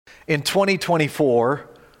in 2024,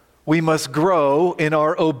 we must grow in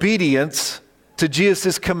our obedience to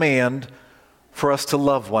Jesus' command for us to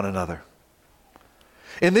love one another.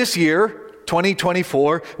 In this year,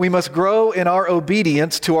 2024, we must grow in our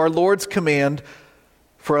obedience to our Lord's command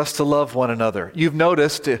for us to love one another. You've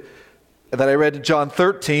noticed that I read John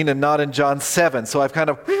 13 and not in John 7, so I've kind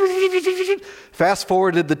of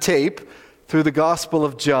fast-forwarded the tape through the Gospel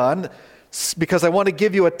of John because I want to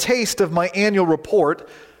give you a taste of my annual report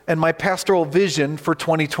and my pastoral vision for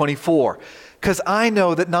 2024. Because I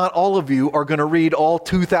know that not all of you are going to read all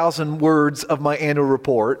 2,000 words of my annual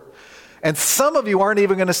report. And some of you aren't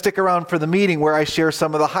even going to stick around for the meeting where I share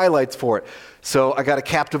some of the highlights for it. So I got a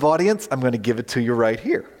captive audience. I'm going to give it to you right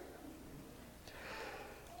here.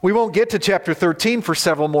 We won't get to chapter 13 for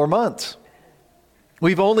several more months.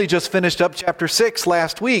 We've only just finished up chapter 6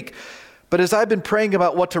 last week. But as I've been praying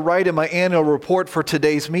about what to write in my annual report for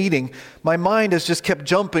today's meeting, my mind has just kept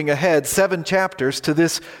jumping ahead 7 chapters to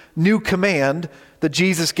this new command that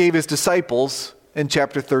Jesus gave his disciples in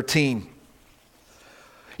chapter 13.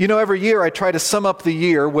 You know, every year I try to sum up the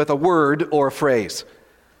year with a word or a phrase.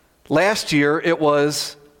 Last year it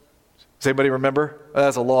was, does anybody remember?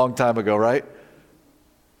 That's a long time ago, right?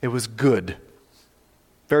 It was good.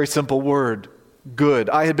 Very simple word. Good.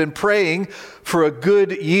 I had been praying for a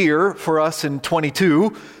good year for us in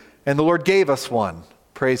 22, and the Lord gave us one.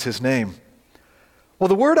 Praise his name. Well,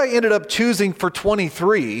 the word I ended up choosing for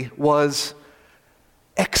 23 was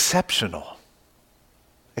exceptional.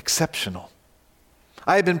 Exceptional.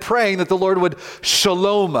 I had been praying that the Lord would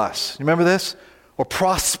shalom us. You remember this? Or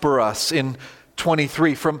prosper us in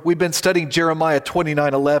 23. We've been studying Jeremiah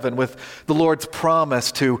 29:11 with the Lord's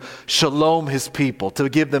promise to shalom his people, to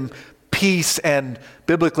give them peace and,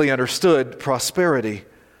 biblically understood, prosperity.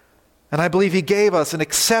 And I believe he gave us an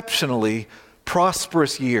exceptionally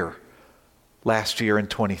prosperous year last year in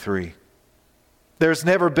 23. There's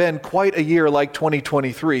never been quite a year like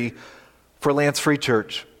 2023 for Lance Free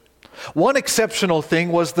Church. One exceptional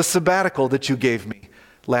thing was the sabbatical that you gave me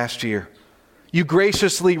last year. You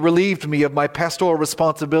graciously relieved me of my pastoral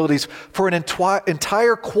responsibilities for an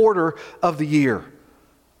entire quarter of the year.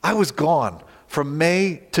 I was gone from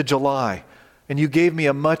May to July, and you gave me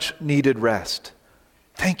a much-needed rest.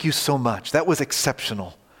 Thank you so much. That was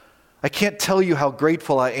exceptional. I can't tell you how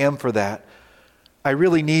grateful I am for that. I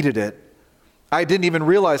really needed it. I didn't even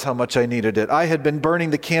realize how much I needed it. I had been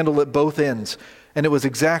burning the candle at both ends, and it was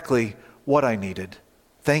exactly what I needed.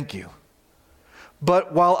 Thank you.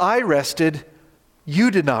 But while I rested, you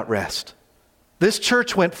did not rest. This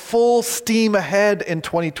church went full steam ahead in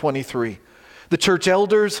 2023. The church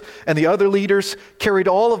elders and the other leaders carried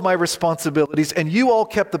all of my responsibilities, and you all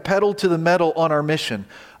kept the pedal to the metal on our mission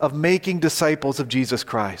of making disciples of Jesus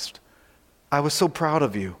Christ. I was so proud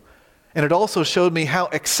of you. And it also showed me how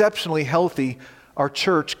exceptionally healthy our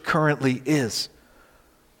church currently is.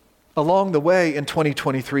 Along the way in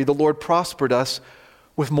 2023, the Lord prospered us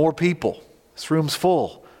with more people. This room's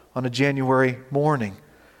full on a January morning.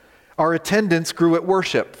 Our attendance grew at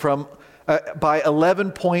worship by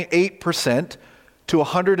 11.8% to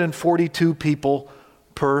 142 people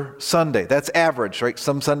per Sunday. That's average, right?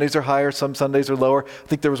 Some Sundays are higher, some Sundays are lower. I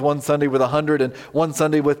think there was one Sunday with 100 and one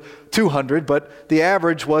Sunday with 200, but the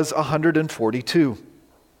average was 142.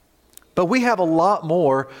 But we have a lot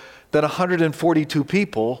more than 142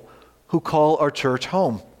 people who call our church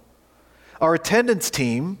home. Our attendance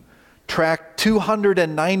team tracked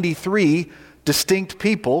 293 distinct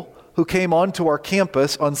people who came onto our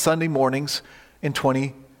campus on Sunday mornings in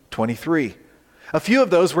 2023. A few of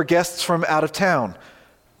those were guests from out of town,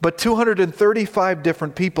 but 235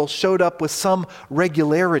 different people showed up with some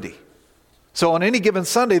regularity. So on any given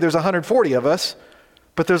Sunday, there's 140 of us,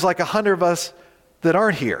 but there's like 100 of us that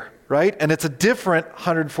aren't here, right? And it's a different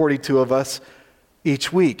 142 of us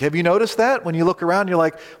each week. Have you noticed that? When you look around, you're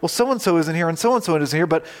like, well, so-and-so isn't here and so-and-so isn't here,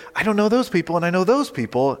 but I don't know those people and I know those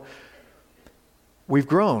people. We've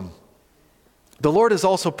grown. The Lord has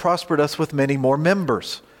also prospered us with many more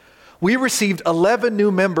members. We received 11 new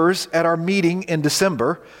members at our meeting in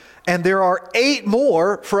December, and there are 8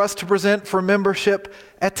 more for us to present for membership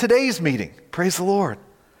at today's meeting. Praise the Lord.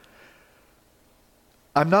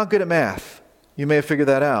 I'm not good at math. You may have figured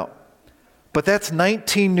that out. But that's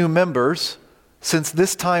 19 new members since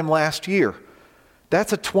this time last year.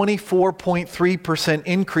 That's a 24.3%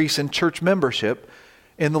 increase in church membership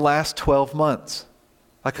in the last 12 months.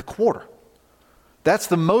 Like a quarter. That's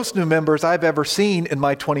the most new members I've ever seen in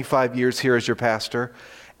my 25 years here as your pastor,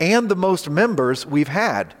 and the most members we've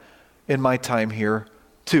had in my time here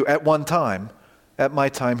too, at one time, at my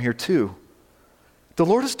time here too. The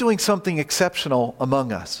Lord is doing something exceptional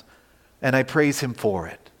among us, and I praise him for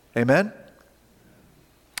it. Amen?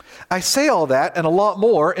 I say all that and a lot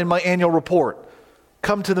more in my annual report.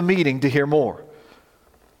 Come to the meeting to hear more.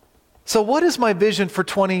 So what is my vision for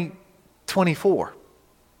 2024?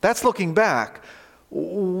 That's looking back.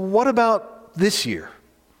 What about this year?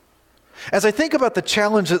 As I think about the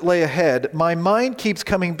challenge that lay ahead, my mind keeps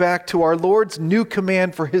coming back to our Lord's new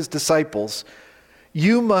command for his disciples.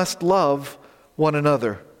 You must love one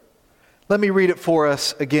another. Let me read it for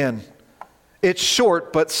us again. It's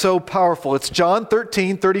short, but so powerful. It's John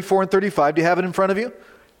 13, 34 and 35. Do you have it in front of you?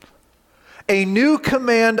 A new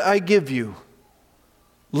command I give you.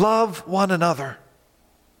 Love one another.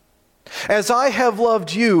 As I have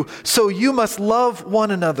loved you, so you must love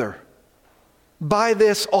one another. By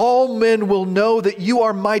this, all men will know that you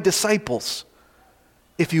are my disciples,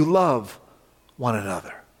 if you love one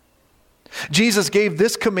another. Jesus gave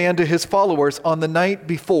this command to his followers on the night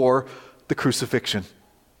before the crucifixion.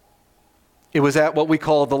 It was at what we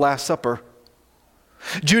call the Last Supper.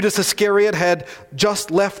 Judas Iscariot had just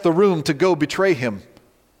left the room to go betray him.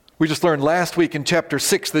 We just learned last week in chapter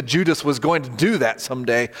 6 that Judas was going to do that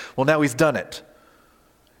someday. Well, now he's done it.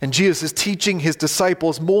 And Jesus is teaching his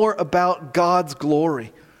disciples more about God's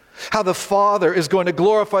glory. How the Father is going to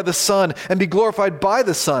glorify the Son and be glorified by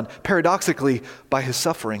the Son, paradoxically, by his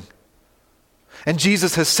suffering. And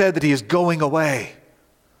Jesus has said that he is going away.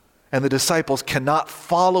 And the disciples cannot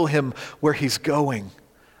follow him where he's going.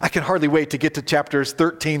 I can hardly wait to get to chapters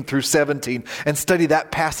 13 through 17 and study that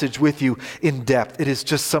passage with you in depth. It is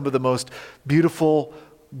just some of the most beautiful,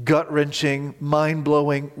 gut-wrenching,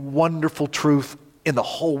 mind-blowing, wonderful truth in the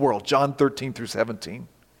whole world, John 13 through 17.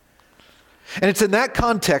 And it's in that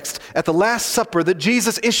context, at the Last Supper, that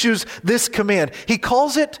Jesus issues this command. He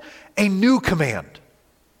calls it a new command.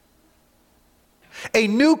 A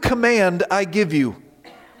new command I give you.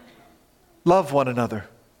 Love one another.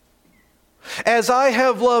 As I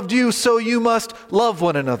have loved you, so you must love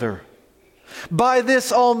one another. By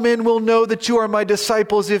this all men will know that you are my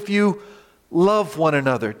disciples if you love one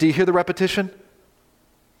another. Do you hear the repetition?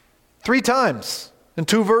 3 times in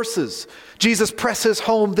 2 verses. Jesus presses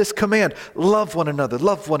home this command. Love one another,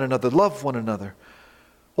 love one another, love one another.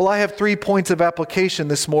 Well, I have 3 points of application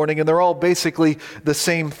this morning, and they're all basically the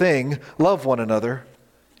same thing. Love one another.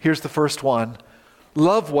 Here's the first one.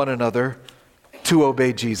 Love one another to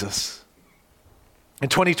obey Jesus. In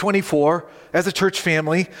 2024, as a church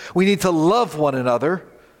family, we need to love one another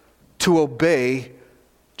to obey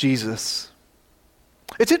Jesus.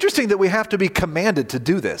 It's interesting that we have to be commanded to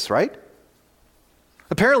do this, right?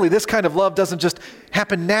 Apparently, this kind of love doesn't just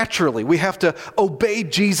happen naturally. We have to obey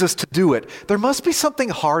Jesus to do it. There must be something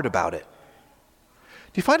hard about it.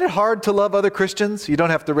 Do you find it hard to love other Christians? You don't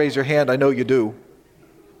have to raise your hand. I know you do.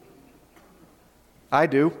 I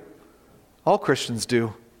do. All Christians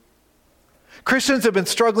do. Christians have been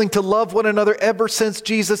struggling to love one another ever since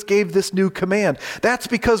Jesus gave this new command. That's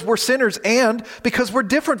because we're sinners and because we're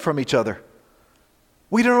different from each other.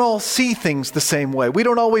 We don't all see things the same way. We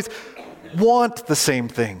don't always want the same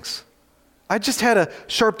things. I just had a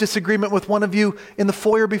sharp disagreement with one of you in the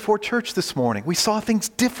foyer before church this morning. We saw things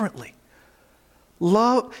differently.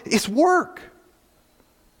 Love is work.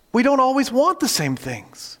 We don't always want the same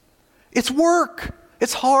things. It's work.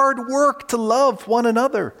 It's hard work to love one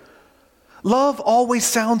another. Love always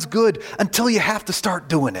sounds good until you have to start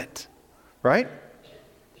doing it, right?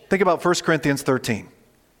 Think about 1 Corinthians 13,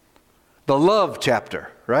 the love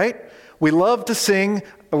chapter, right? We love to sing,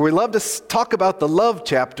 or we love to talk about the love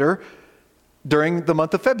chapter during the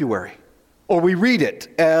month of February. Or we read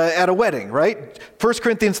it at a wedding, right? 1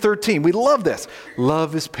 Corinthians 13, we love this.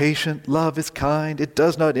 Love is patient, love is kind, it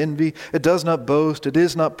does not envy, it does not boast, it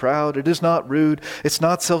is not proud, it is not rude, it's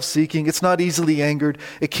not self-seeking, it's not easily angered,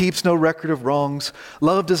 it keeps no record of wrongs.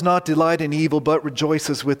 Love does not delight in evil, but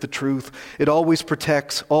rejoices with the truth. It always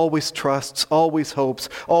protects, always trusts, always hopes,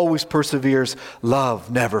 always perseveres.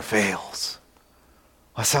 Love never fails.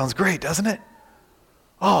 That sounds great, doesn't it?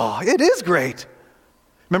 Oh, it is great.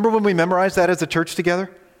 Remember when we memorized that as a church together?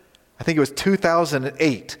 I think it was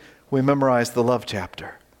 2008 we memorized the love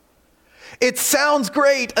chapter. It sounds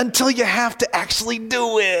great until you have to actually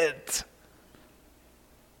do it.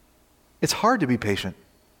 It's hard to be patient.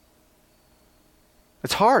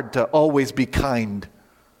 It's hard to always be kind.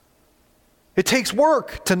 It takes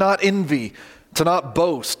work to not envy, to not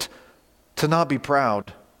boast, to not be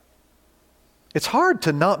proud. It's hard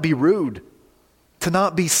to not be rude, to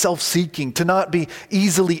not be self-seeking, to not be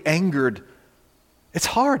easily angered. It's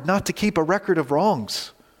hard not to keep a record of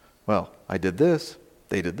wrongs. Well, I did this,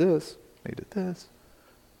 they did this, they did this.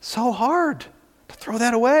 So hard to throw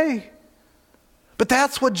that away. But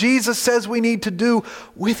that's what Jesus says we need to do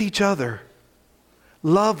with each other.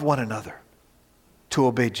 love one another, to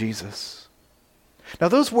obey Jesus. Now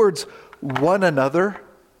those words, one another,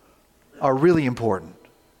 are really important.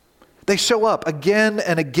 They show up again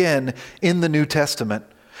and again in the New Testament.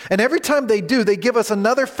 And every time they do, they give us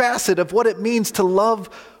another facet of what it means to love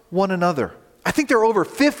one another. I think there are over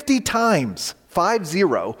 50 times, 50,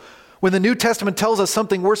 when the New Testament tells us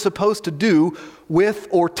something we're supposed to do with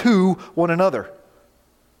or to one another.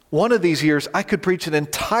 One of these years, I could preach an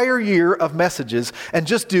entire year of messages and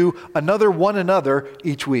just do another one another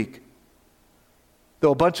each week.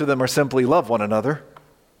 Though a bunch of them are simply love one another,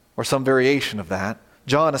 or some variation of that.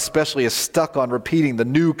 John especially is stuck on repeating the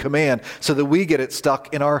new command so that we get it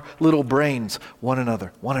stuck in our little brains. One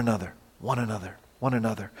another, one another, one another, one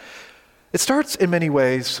another. It starts in many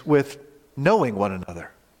ways with knowing one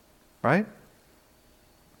another, right?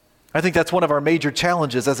 I think that's one of our major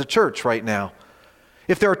challenges as a church right now.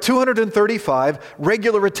 If there are 235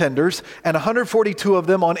 regular attenders and 142 of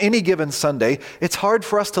them on any given Sunday, it's hard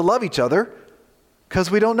for us to love each other because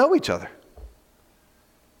we don't know each other.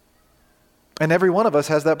 And every one of us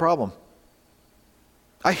has that problem.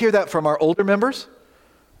 I hear that from our older members,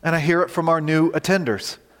 and I hear it from our new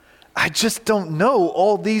attenders. I just don't know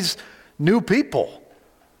all these new people.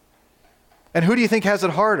 And who do you think has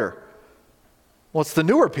it harder? Well, it's the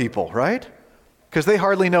newer people, right? Because they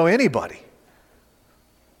hardly know anybody.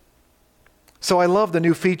 So I love the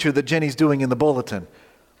new feature that Jenny's doing in the bulletin,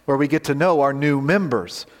 where we get to know our new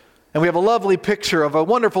members. And we have a lovely picture of a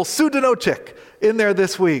wonderful Sue Denochik in there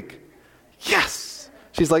this week. Yes!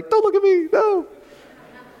 She's like, don't look at me, no.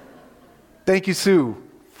 Thank you, Sue,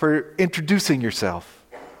 for introducing yourself.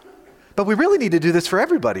 But we really need to do this for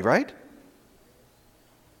everybody, right?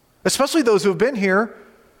 Especially those who have been here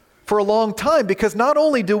for a long time, because not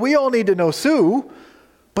only do we all need to know Sue,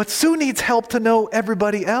 but Sue needs help to know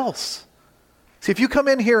everybody else. See, if you come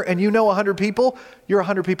in here and you know 100 people, you're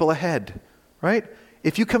 100 people ahead, right?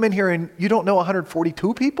 If you come in here and you don't know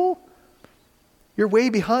 142 people, you're way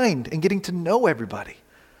behind in getting to know everybody.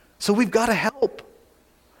 So we've got to help.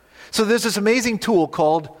 So there's this amazing tool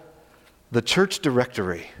called the Church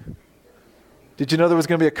Directory. Did you know there was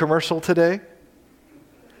going to be a commercial today?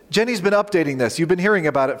 Jenny's been updating this. You've been hearing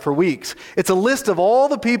about it for weeks. It's a list of all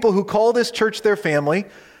the people who call this church their family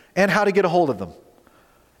and how to get a hold of them.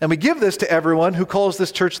 And we give this to everyone who calls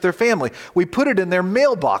this church their family. We put it in their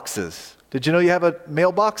mailboxes. Did you know you have a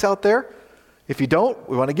mailbox out there? If you don't,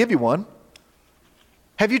 we want to give you one.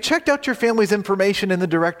 Have you checked out your family's information in the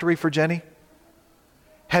directory for Jenny?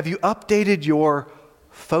 Have you updated your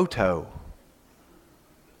photo?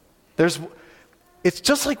 It's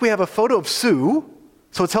just like we have a photo of Sue,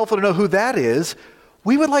 so it's helpful to know who that is.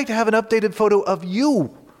 We would like to have an updated photo of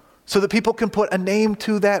you so that people can put a name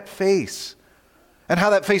to that face and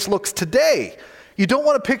how that face looks today. You don't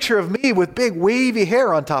want a picture of me with big wavy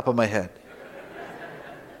hair on top of my head.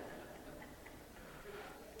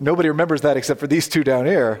 Nobody remembers that except for these two down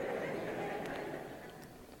here.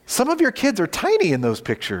 Some of your kids are tiny in those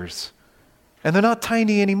pictures, and they're not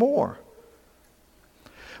tiny anymore.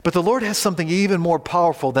 But the Lord has something even more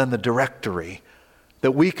powerful than the directory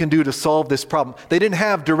that we can do to solve this problem. They didn't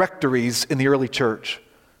have directories in the early church,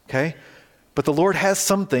 okay? But the Lord has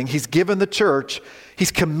something He's given the church.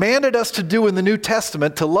 He's commanded us to do in the New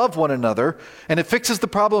Testament to love one another, and it fixes the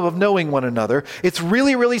problem of knowing one another. It's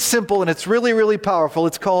really, really simple, and it's really, really powerful.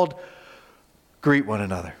 It's called greet one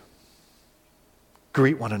another.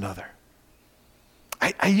 Greet one another.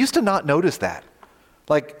 I used to not notice that.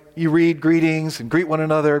 Like, you read greetings and greet one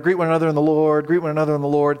another in the Lord, greet one another in the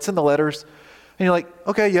Lord. It's in the letters. And you're like,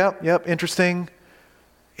 okay, yep, interesting.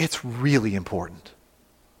 It's really important.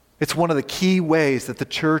 It's one of the key ways that the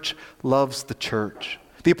church loves the church.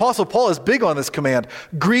 The Apostle Paul is big on this command.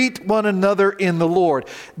 Greet one another in the Lord.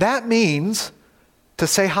 That means to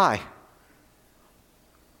say hi. It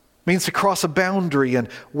means to cross a boundary and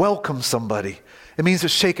welcome somebody. It means to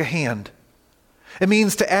shake a hand. It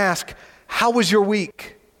means to ask, how was your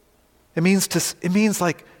week? It means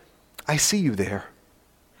like, I see you there.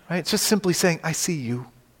 Right? It's just simply saying, I see you.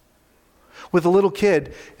 With a little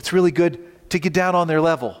kid, it's really good to get down on their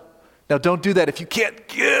level. Now, don't do that if you can't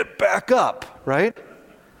get back up, right?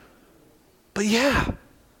 But yeah,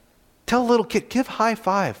 tell a little kid, give a high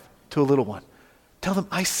five to a little one. Tell them,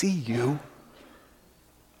 I see you.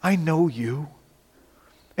 I know you.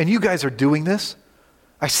 And you guys are doing this.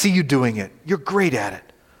 I see you doing it. You're great at it.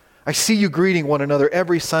 I see you greeting one another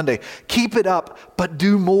every Sunday. Keep it up, but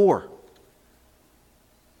do more.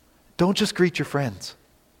 Don't just greet your friends.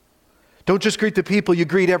 Don't just greet the people you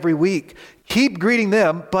greet every week. Keep greeting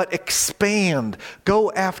them, but expand.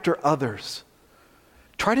 Go after others.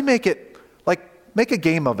 Try to make a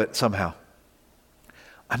game of it somehow.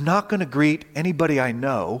 I'm not going to greet anybody I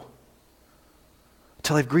know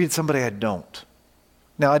until I've greeted somebody I don't.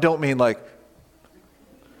 Now, I don't mean like,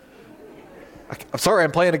 I'm sorry,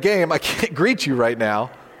 I'm playing a game. I can't greet you right now.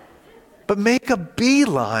 But make a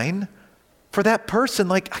beeline for that person.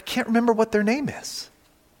 Like, I can't remember what their name is.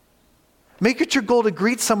 Make it your goal to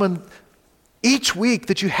greet someone each week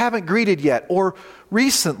that you haven't greeted yet or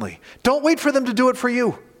recently. Don't wait for them to do it for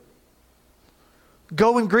you.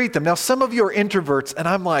 Go and greet them. Now, some of you are introverts, and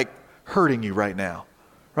I'm like hurting you right now,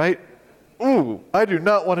 right? Ooh, I do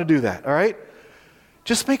not want to do that, all right?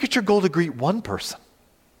 Just make it your goal to greet one person.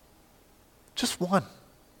 Just one.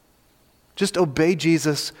 Just obey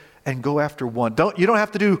Jesus and go after one. You don't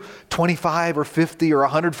have to do 25 or 50 or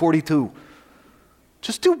 142.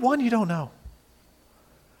 Just do one you don't know.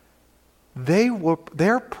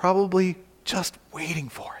 They're probably just waiting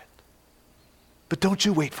for it. But don't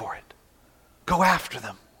you wait for it. Go after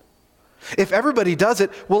them. If everybody does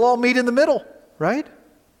it, we'll all meet in the middle, right?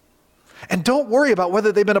 And don't worry about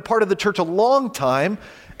whether they've been a part of the church a long time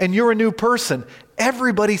and you're a new person.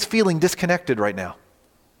 Everybody's feeling disconnected right now,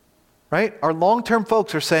 right? Our long-term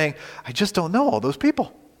folks are saying, I just don't know all those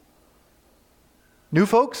people. New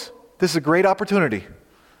folks, this is a great opportunity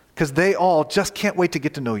because they all just can't wait to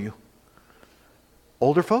get to know you.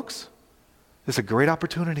 Older folks, this is a great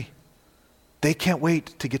opportunity. They can't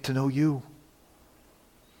wait to get to know you.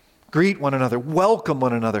 Greet one another, welcome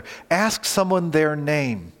one another, ask someone their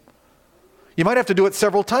name. You might have to do it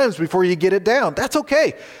several times before you get it down. That's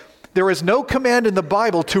okay. There is no command in the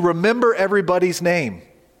Bible to remember everybody's name.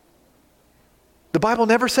 The Bible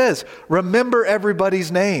never says, remember everybody's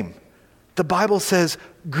name. The Bible says,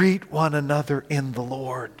 greet one another in the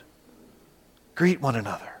Lord. Greet one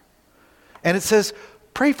another. And it says,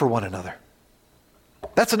 pray for one another.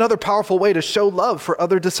 That's another powerful way to show love for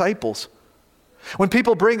other disciples. When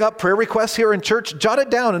people bring up prayer requests here in church, jot it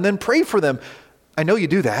down and then pray for them. I know you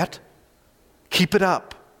do that. Keep it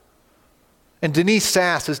up. And Denise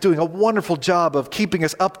Sass is doing a wonderful job of keeping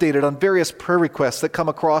us updated on various prayer requests that come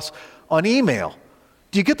across on email.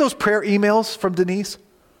 Do you get those prayer emails from Denise?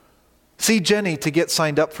 See Jenny to get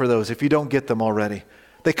signed up for those if you don't get them already.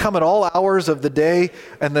 They come at all hours of the day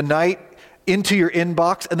and the night into your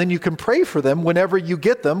inbox, and then you can pray for them whenever you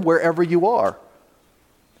get them, wherever you are.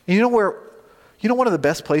 And you know one of the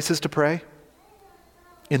best places to pray?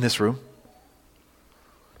 In this room.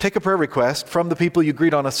 Take a prayer request from the people you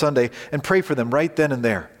greet on a Sunday and pray for them right then and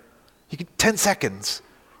there. 10 seconds.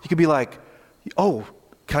 You could be like, oh,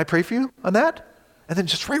 can I pray for you on that? And then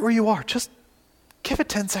just right where you are, just give it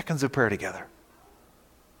 10 seconds of prayer together.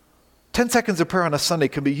 10 seconds of prayer on a Sunday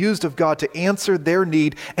can be used of God to answer their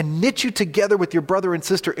need and knit you together with your brother and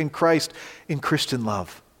sister in Christ in Christian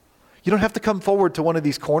love. You don't have to come forward to one of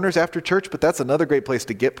these corners after church, but that's another great place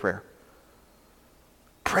to get prayer.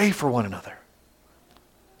 Pray for one another.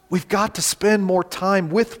 We've got to spend more time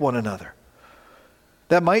with one another.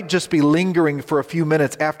 That might just be lingering for a few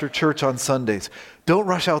minutes after church on Sundays. Don't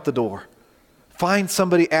rush out the door. Find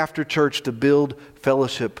somebody after church to build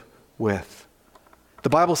fellowship with. The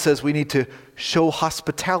Bible says we need to show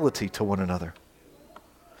hospitality to one another.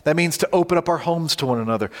 That means to open up our homes to one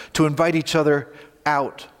another, to invite each other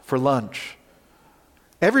out for lunch.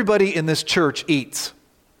 Everybody in this church eats.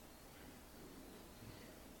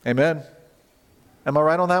 Amen. Am I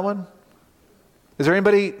right on that one? Is there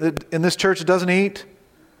anybody in this church that doesn't eat?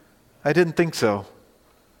 I didn't think so.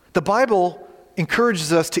 The Bible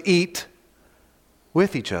encourages us to eat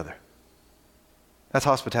with each other. That's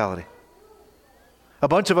hospitality. A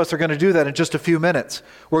bunch of us are going to do that in just a few minutes.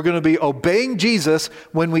 We're going to be obeying Jesus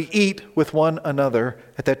when we eat with one another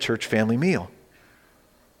at that church family meal.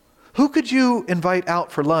 Who could you invite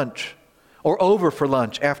out for lunch or over for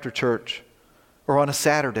lunch after church or on a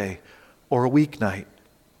Saturday or a weeknight?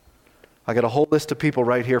 I got a whole list of people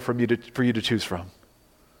right here for you to choose from.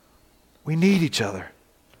 We need each other.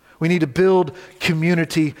 We need to build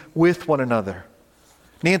community with one another.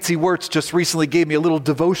 Nancy Wirtz just recently gave me a little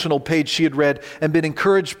devotional page she had read and been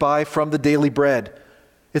encouraged by from the Daily Bread.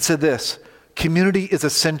 It said this: community is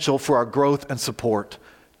essential for our growth and support.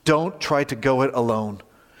 Don't try to go it alone.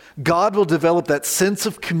 God will develop that sense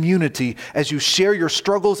of community as you share your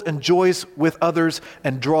struggles and joys with others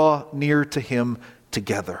and draw near to Him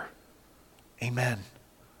together. Amen.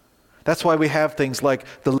 That's why we have things like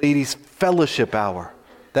the Ladies' Fellowship Hour.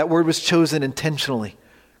 That word was chosen intentionally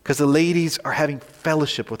because the ladies are having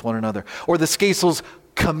fellowship with one another. Or the Skasels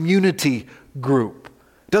Community Group.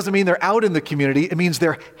 It doesn't mean they're out in the community. It means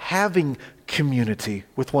they're having community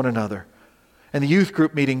with one another. And the youth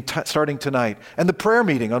group meeting starting tonight. And the prayer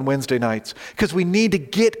meeting on Wednesday nights. Because we need to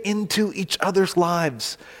get into each other's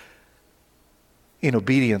lives. in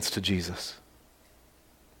obedience to Jesus.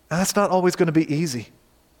 And that's not always going to be easy,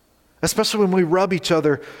 especially when we rub each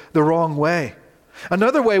other the wrong way.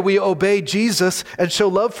 Another way we obey Jesus and show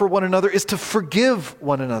love for one another is to forgive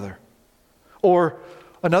one another. Or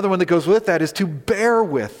another one that goes with that is to bear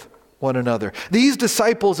with one another. These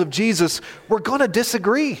disciples of Jesus were going to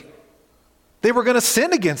disagree. They were going to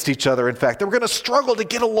sin against each other, in fact. They were going to struggle to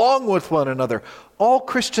get along with one another. All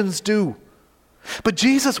Christians do. But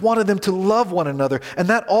Jesus wanted them to love one another, and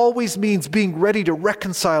that always means being ready to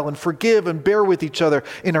reconcile and forgive and bear with each other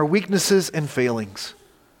in our weaknesses and failings.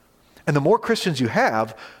 And the more Christians you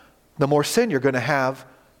have, the more sin you're going to have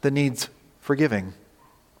that needs forgiving.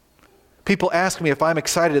 People ask me if I'm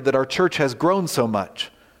excited that our church has grown so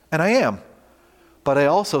much, and I am. But I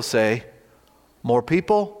also say, more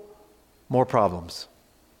people, more problems.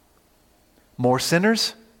 More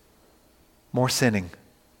sinners, more sinning.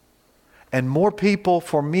 And more people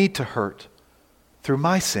for me to hurt through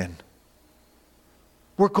my sin.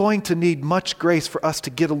 We're going to need much grace for us to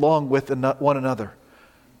get along with one another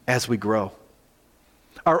as we grow.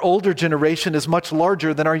 Our older generation is much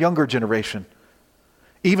larger than our younger generation.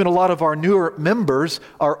 Even a lot of our newer members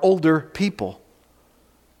are older people,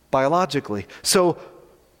 biologically. So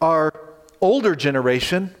our older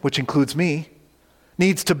generation, which includes me,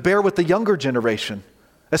 needs to bear with the younger generation,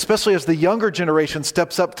 especially as the younger generation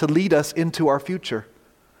steps up to lead us into our future.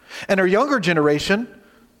 And our younger generation,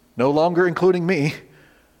 no longer including me,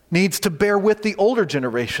 needs to bear with the older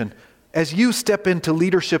generation as you step into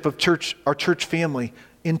leadership of our church family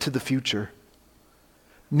into the future.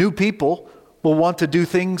 New people will want to do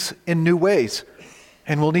things in new ways,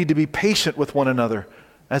 and we'll need to be patient with one another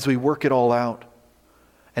as we work it all out.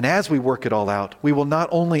 And as we work it all out, we will not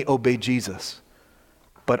only obey Jesus,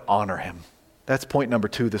 but honor him. That's point number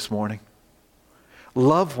 2 this morning.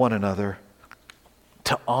 Love one another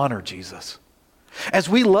to honor Jesus. As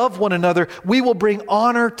we love one another, we will bring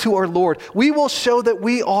honor to our Lord. We will show that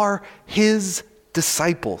we are his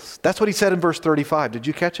disciples. That's what he said in verse 35. Did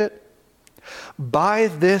you catch it? By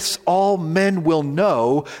this all men will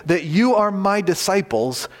know that you are my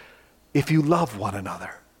disciples if you love one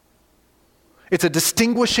another. It's a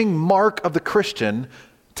distinguishing mark of the Christian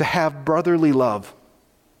to have brotherly love.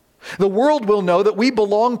 The world will know that we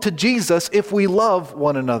belong to Jesus if we love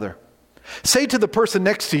one another. Say to the person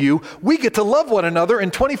next to you, we get to love one another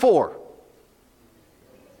in 24.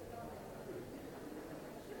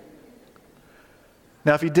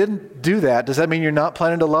 Now, if you didn't do that, does that mean you're not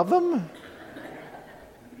planning to love them?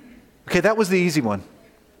 Okay, that was the easy one.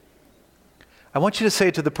 I want you to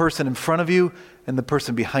say to the person in front of you and the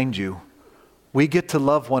person behind you, we get to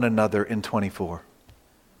love one another in 24.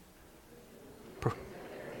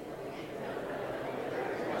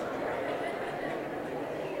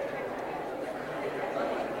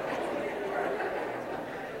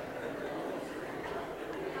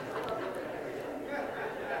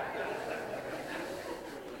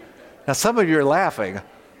 Now, some of you are laughing.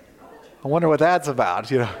 I wonder what that's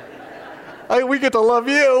about, you know. We get to love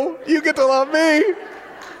you. You get to love me.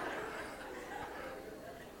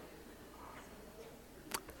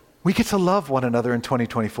 We get to love one another in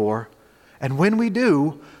 2024. And when we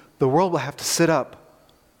do, the world will have to sit up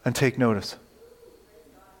and take notice.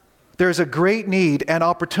 There's a great need and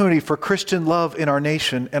opportunity for Christian love in our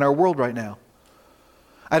nation and our world right now.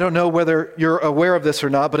 I don't know whether you're aware of this or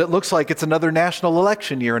not, but it looks like it's another national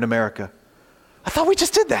election year in America. I thought we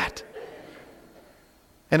just did that.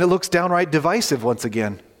 And it looks downright divisive once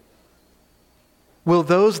again. Will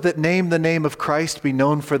those that name the name of Christ be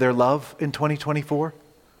known for their love in 2024?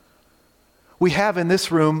 We have in this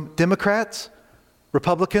room Democrats,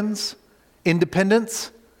 Republicans,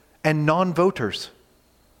 independents, and non-voters.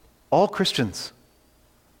 All Christians.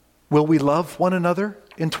 Will we love one another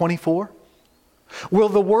in 24? Will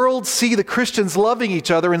the world see the Christians loving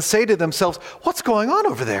each other and say to themselves, what's going on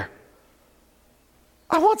over there?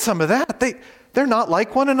 I want some of that. They're not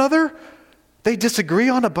like one another. They disagree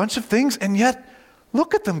on a bunch of things, and yet,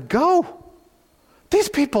 look at them go. These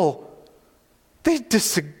people, they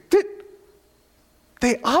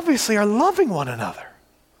obviously are loving one another.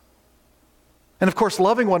 And of course,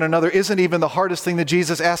 loving one another isn't even the hardest thing that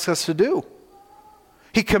Jesus asks us to do.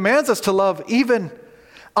 He commands us to love even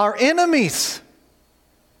our enemies.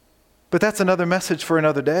 But that's another message for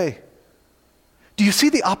another day. Do you see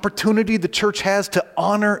the opportunity the church has to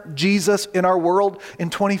honor Jesus in our world in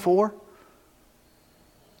 24?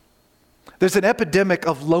 There's an epidemic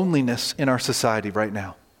of loneliness in our society right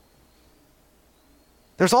now.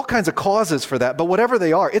 There's all kinds of causes for that, but whatever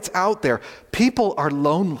they are, it's out there. People are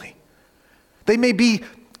lonely. They may be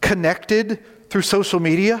connected through social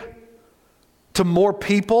media to to more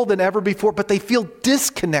people than ever before, but they feel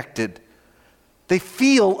disconnected. They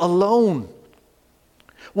feel alone.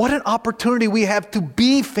 What an opportunity we have to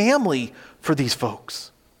be family for these folks,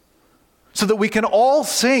 so that we can all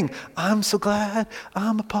sing, I'm so glad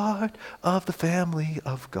I'm a part of the family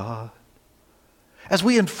of God. As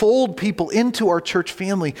we enfold people into our church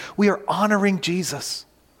family, we are honoring Jesus.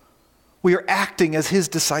 We are acting as his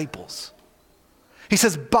disciples. He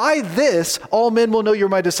says, by this, all men will know you're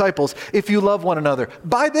my disciples, if you love one another.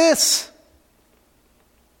 By this.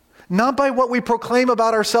 Not by what we proclaim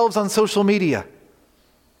about ourselves on social media.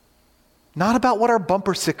 Not about what our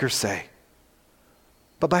bumper stickers say,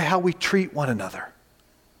 but by how we treat one another.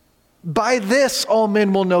 By this, all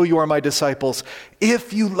men will know you are my disciples,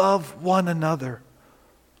 if you love one another.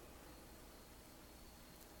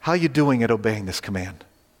 How are you doing at obeying this command?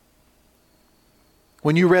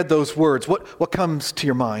 When you read those words, what comes to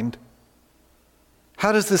your mind?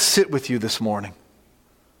 How does this sit with you this morning?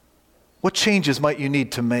 What changes might you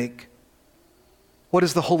need to make? What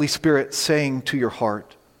is the Holy Spirit saying to your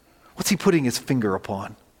heart? What's he putting his finger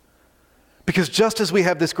upon? Because just as we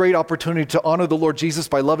have this great opportunity to honor the Lord Jesus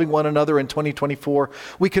by loving one another in 2024,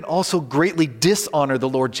 we can also greatly dishonor the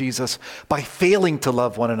Lord Jesus by failing to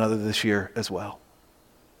love one another this year as well.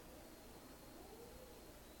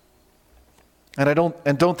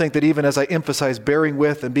 And don't think that even as I emphasize bearing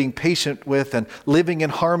with and being patient with and living in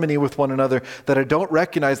harmony with one another, that I don't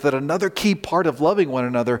recognize that another key part of loving one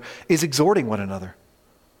another is exhorting one another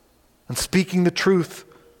and speaking the truth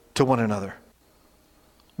to one another.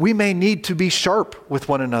 We may need to be sharp with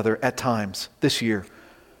one another at times this year,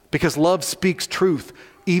 because love speaks truth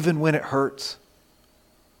even when it hurts.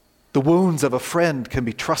 The wounds of a friend can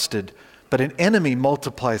be trusted, but an enemy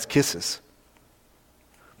multiplies kisses.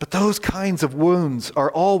 But those kinds of wounds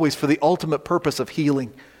are always for the ultimate purpose of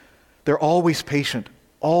healing. They're always patient,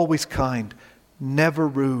 always kind, never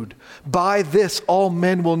rude. By this, all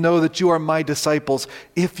men will know that you are my disciples,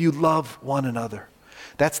 if you love one another.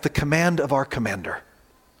 That's the command of our commander.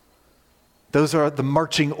 Those are the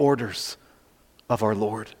marching orders of our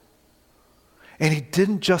Lord. And he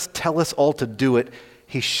didn't just tell us all to do it,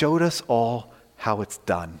 he showed us all how it's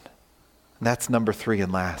done. And that's number 3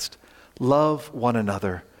 and last. Love one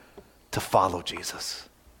another to follow Jesus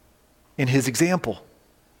in his example.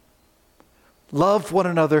 Love one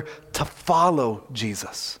another to follow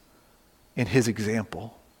Jesus in his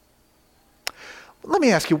example. Let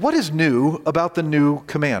me ask you, what is new about the new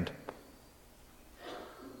command?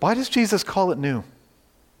 Why does Jesus call it new?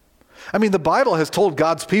 I mean, the Bible has told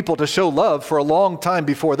God's people to show love for a long time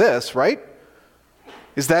before this, right?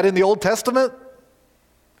 Is that in the Old Testament?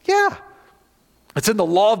 Yeah. It's in the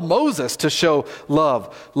law of Moses to show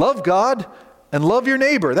love. Love God and love your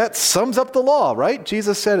neighbor. That sums up the law, right?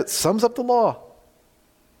 Jesus said it sums up the law.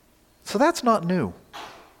 So that's not new.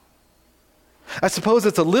 I suppose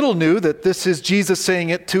it's a little new that this is Jesus saying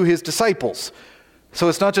it to his disciples. So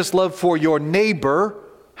it's not just love for your neighbor,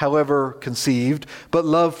 however conceived, but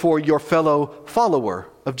love for your fellow follower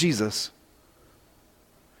of Jesus.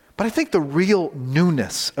 But I think the real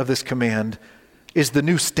newness of this command is the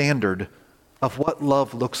new standard of what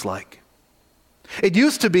love looks like. It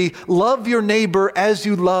used to be, love your neighbor as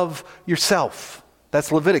you love yourself.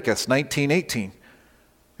 That's Leviticus 19:18.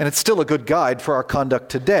 And it's still a good guide for our conduct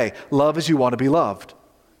today. Love as you want to be loved.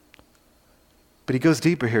 But he goes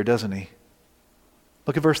deeper here, doesn't he?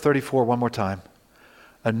 Look at verse 34 one more time.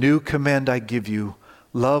 A new command I give you,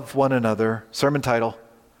 love one another. Sermon title,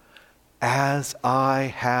 as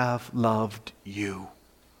I have loved you,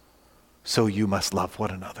 so you must love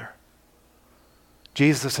one another.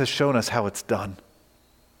 Jesus has shown us how it's done.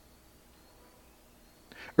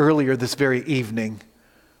 Earlier this very evening,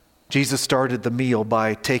 Jesus started the meal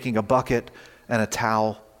by taking a bucket and a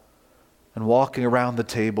towel and walking around the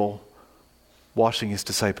table, washing his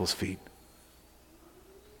disciples' feet.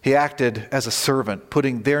 He acted as a servant,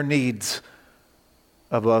 putting their needs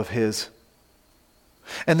above his.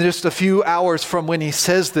 And just a few hours from when he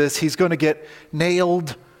says this, he's going to get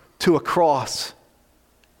nailed to a cross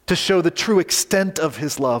to show the true extent of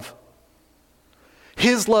his love.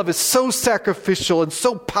 His love is so sacrificial and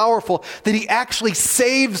so powerful that he actually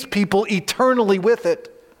saves people eternally with it.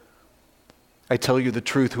 I tell you the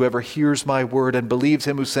truth, whoever hears my word and believes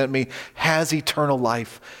him who sent me has eternal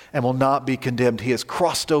life and will not be condemned. He has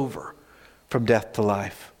crossed over from death to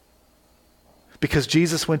life. Because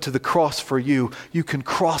Jesus went to the cross for you, you can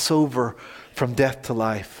cross over from death to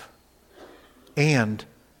life. And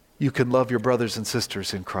you can love your brothers and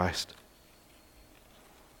sisters in Christ.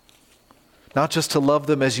 Not just to love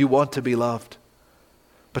them as you want to be loved,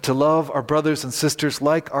 but to love our brothers and sisters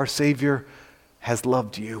like our Savior has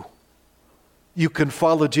loved you. you can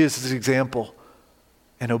follow Jesus' example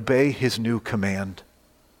and obey his new command.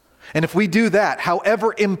 And if we do that,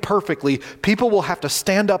 however imperfectly, people will have to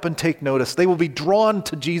stand up and take notice. They will be drawn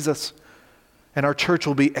to Jesus, and our church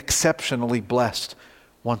will be exceptionally blessed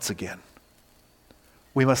once again.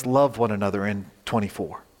 We must love one another in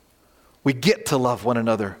 24. We get to love one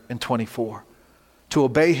another in 24, to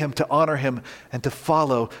obey him, to honor him, and to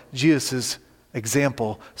follow Jesus'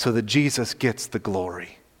 example so that Jesus gets the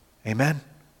glory. Amen?